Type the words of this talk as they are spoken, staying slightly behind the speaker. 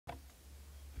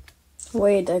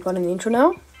Wait, I got an intro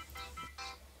now?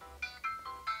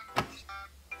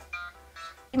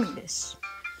 Give me this.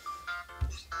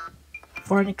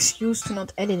 For an excuse to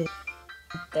not edit it.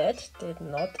 That did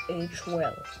not age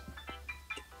well.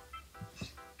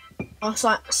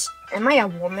 Also, am I a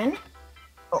woman?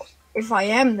 Oh, if I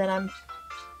am, then I'm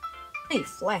pretty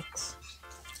flex.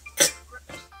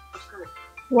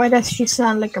 Why does she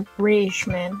sound like a British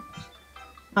man?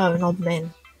 Oh, not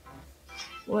man.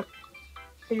 What?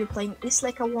 Are you playing is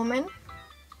like a woman?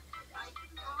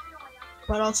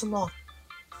 But also not.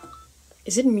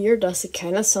 Is it me or does it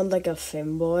kind of sound like a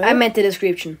femboy? I meant the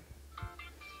description.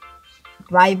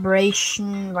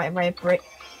 Vibration, vibrate.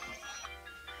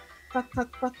 Fuck,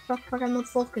 I'm not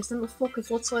focused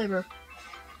whatsoever.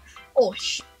 Oh,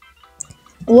 shit.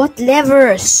 What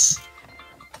levers?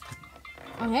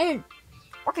 I hate it.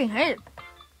 Fucking hate it.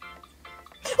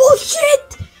 Oh,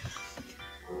 shit!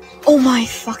 Oh my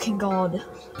fucking god.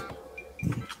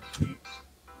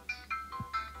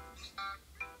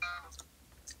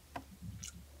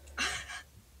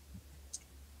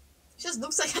 Just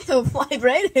looks like I have a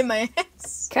vibrator in my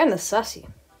hands. Kinda sassy.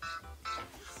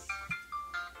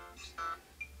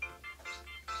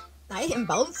 I am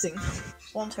bouncing.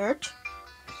 Won't hurt.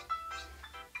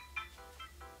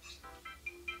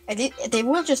 They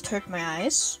will just hurt my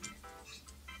eyes.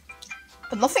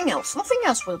 But nothing else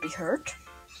will be hurt.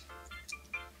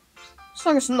 As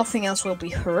long as nothing else will be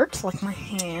hurt, like my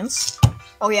hands.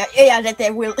 Oh yeah, that they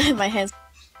will, my hands.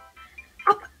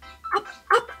 Up.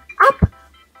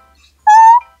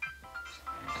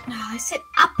 I said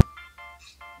up.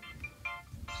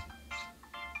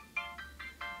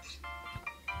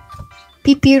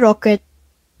 PP rocket.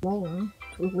 Whoa,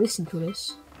 listen to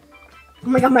this. Oh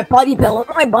my god, my body bill.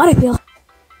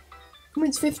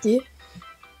 It's 50. I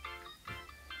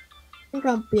think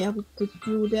I'll be able to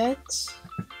do that.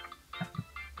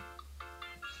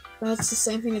 That's the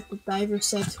same thing that the diver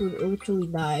said who literally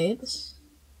died.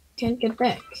 Can't get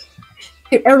back.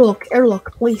 Here,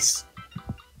 airlock, please.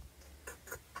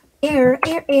 Air.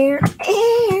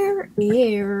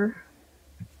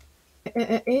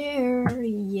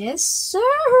 Yes, sir.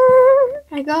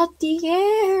 I got the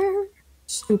air.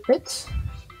 Stupid.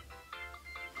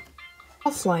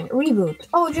 Offline. Reboot.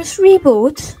 Oh, just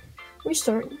reboot.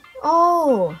 Restart.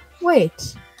 Oh,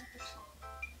 wait.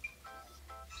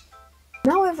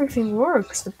 Now everything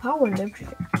works. The power and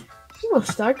everything. You will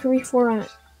start reform.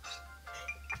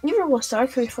 Either will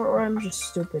start reform or I'm just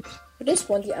stupid. For this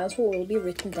one, the answer will be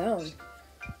written down.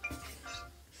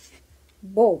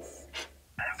 Both.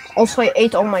 Also, I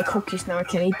ate all my cookies. Now I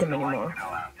can't eat them anymore.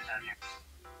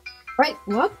 Right?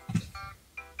 What?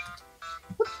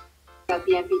 Got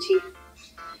the MPG.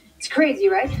 It's crazy,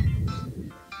 right?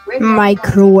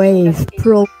 Microwave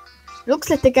Pro. Looks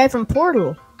like the guy from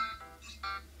Portal.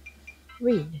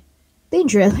 Read.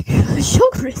 Danger, like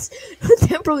shock risk.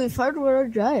 Temporarily hardware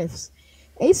drives.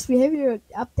 Ace behavior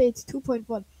updates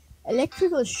 2.1.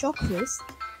 Electrical shock risk.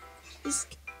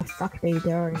 Just fuck they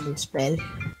are in this spell.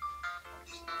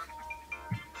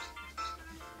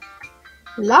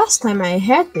 Last time I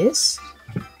had this,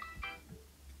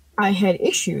 I had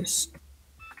issues.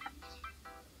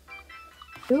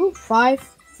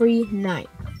 2539.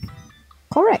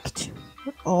 Correct.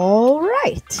 All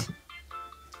right.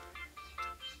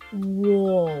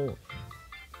 Whoa.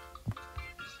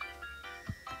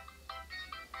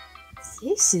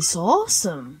 This is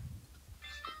awesome.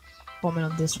 Comment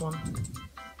on this one.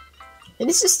 And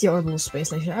this is the orbital space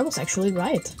station. I was actually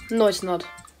right. No, it's not.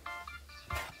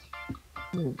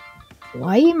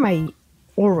 Why am I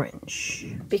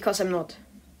orange? Because I'm not.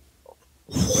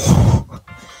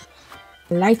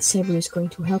 Lightsaber is going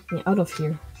to help me out of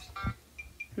here.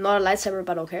 Not a lightsaber,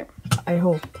 but okay. I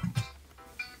hope.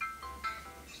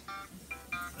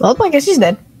 Well, I guess he's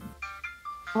dead.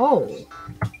 Oh.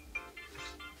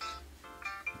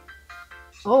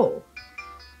 Oh.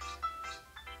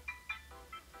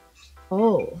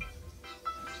 Oh.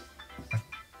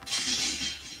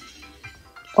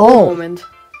 Oh. Moment.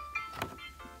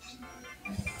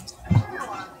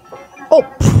 Oh.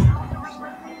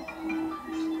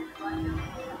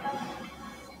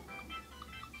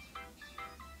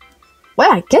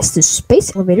 Well, I guess the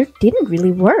space elevator didn't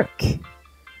really work.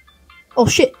 Oh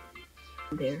shit.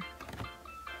 There.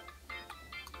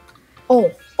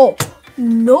 Oh,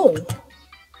 no.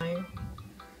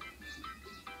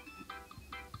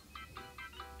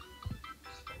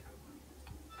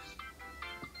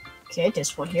 Okay,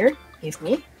 this one here. Give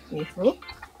me.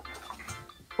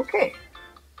 Okay.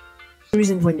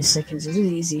 Reason 20 seconds. This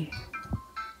is easy.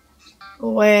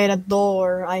 Wait, a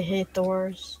door. I hate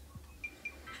doors.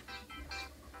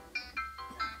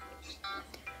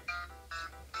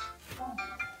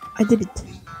 I did it.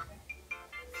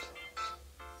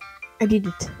 I did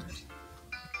it.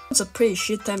 It's a pretty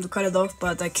shit time to cut it off,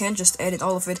 but I can't just edit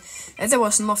all of it, and there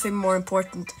was nothing more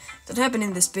important that happened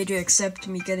in this video except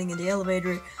me getting in the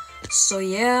elevator. So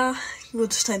yeah,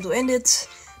 good time to end it.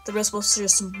 The rest was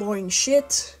just some boring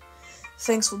shit.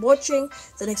 Thanks for watching.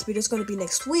 The next video is gonna be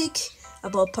next week,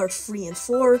 about part 3 and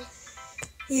 4.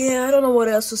 Yeah, I don't know what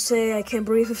else to say. I can't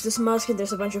breathe with this mask and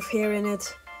there's a bunch of hair in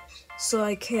it, so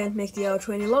I can't make the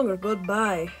outro any longer.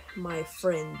 Goodbye, my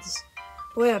friends.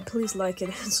 Oh yeah, please like it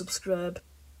and subscribe.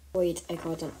 Wait, I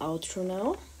got an outro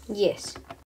now? Yes.